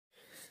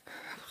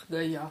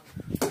good, y'all?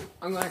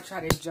 I'm gonna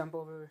try to jump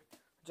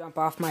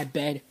off my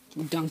bed,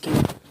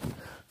 dunking.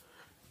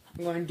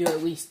 I'm gonna do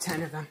at least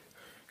 10 of them.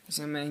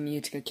 So I'm gonna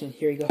need to get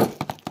here we go.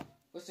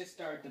 Let's just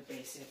start with the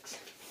basics.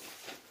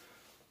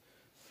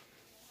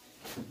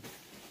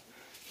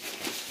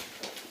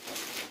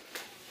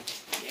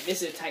 Yeah,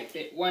 this is a tight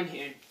fit. One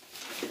hand.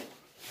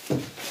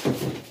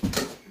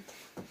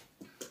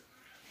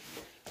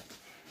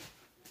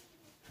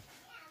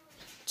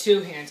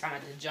 Two hands. I'm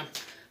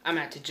gonna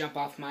have to jump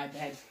off my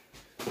bed.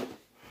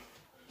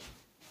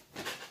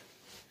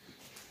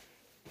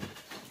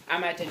 I'm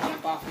gonna have to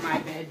jump off my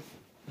bed.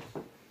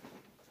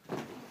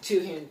 Two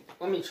hands.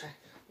 Let me try.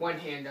 One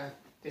hand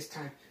this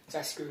time, because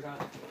I screwed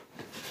up.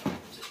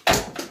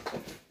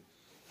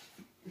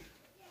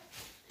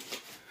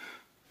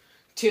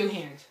 Two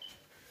hands.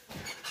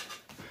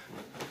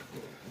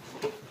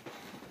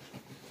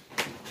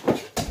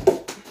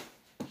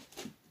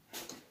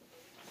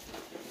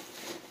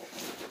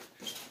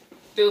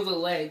 Through the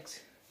legs.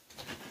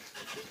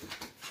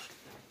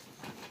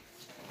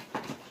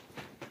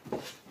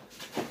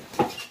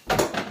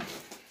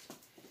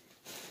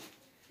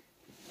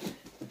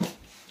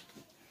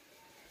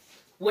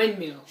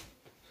 Windmill.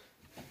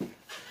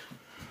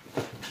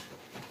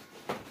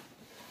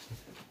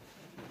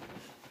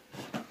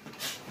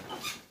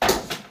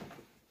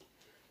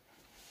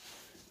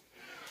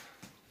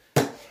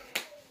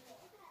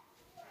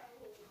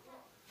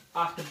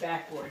 Off the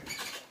backboard.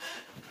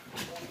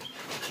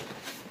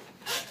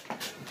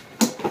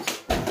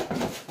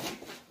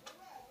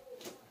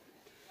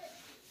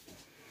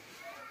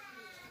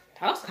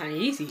 That was kind of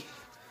easy.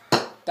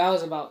 That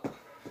was about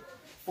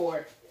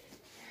 4.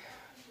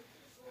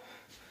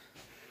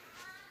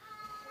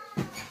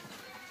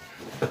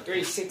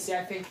 360,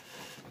 I think.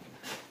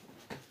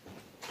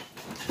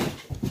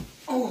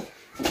 Oh.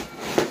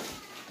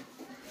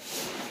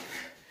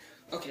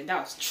 Okay, that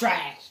was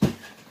trash.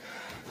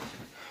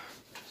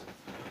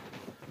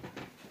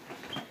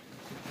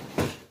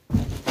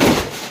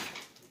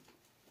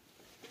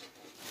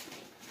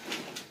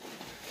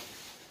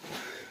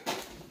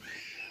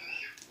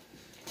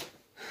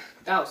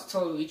 That was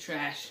totally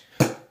trash.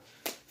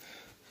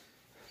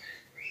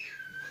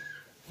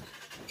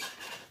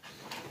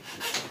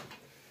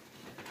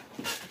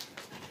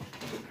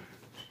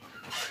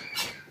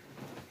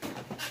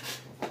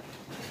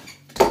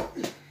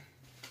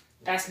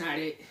 That's not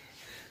it.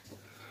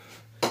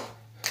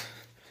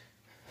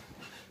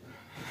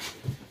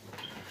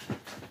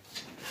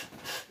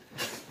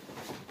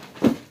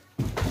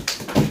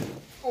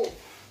 Oh.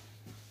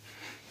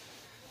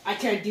 I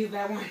can't do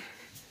that one.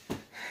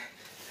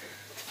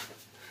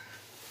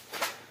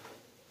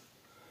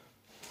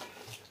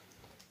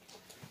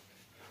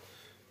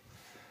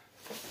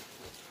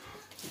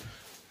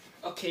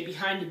 Okay,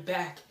 behind the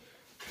back.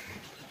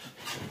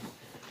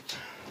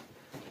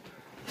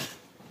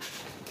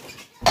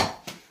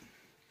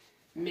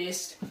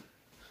 Missed.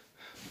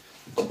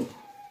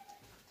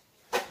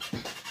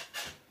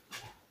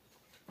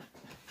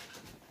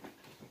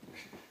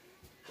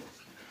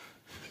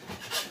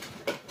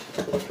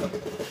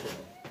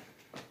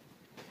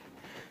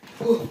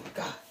 Oh,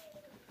 God.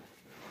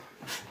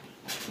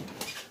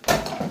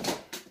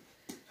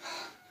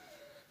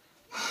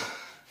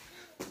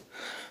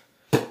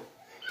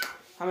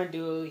 I'm gonna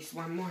do at least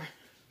one more.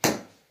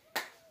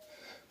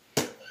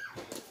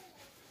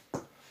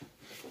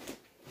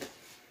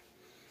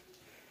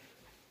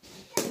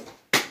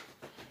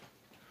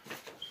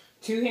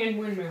 Two-hand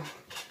windmill.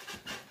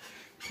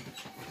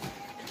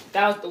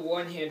 That was the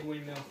one-hand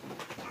windmill.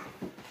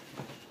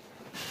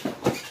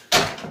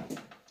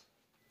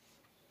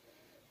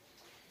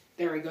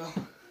 There we go.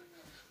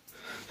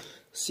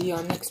 See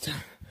y'all next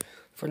time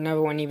for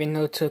another one, even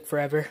though it took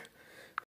forever.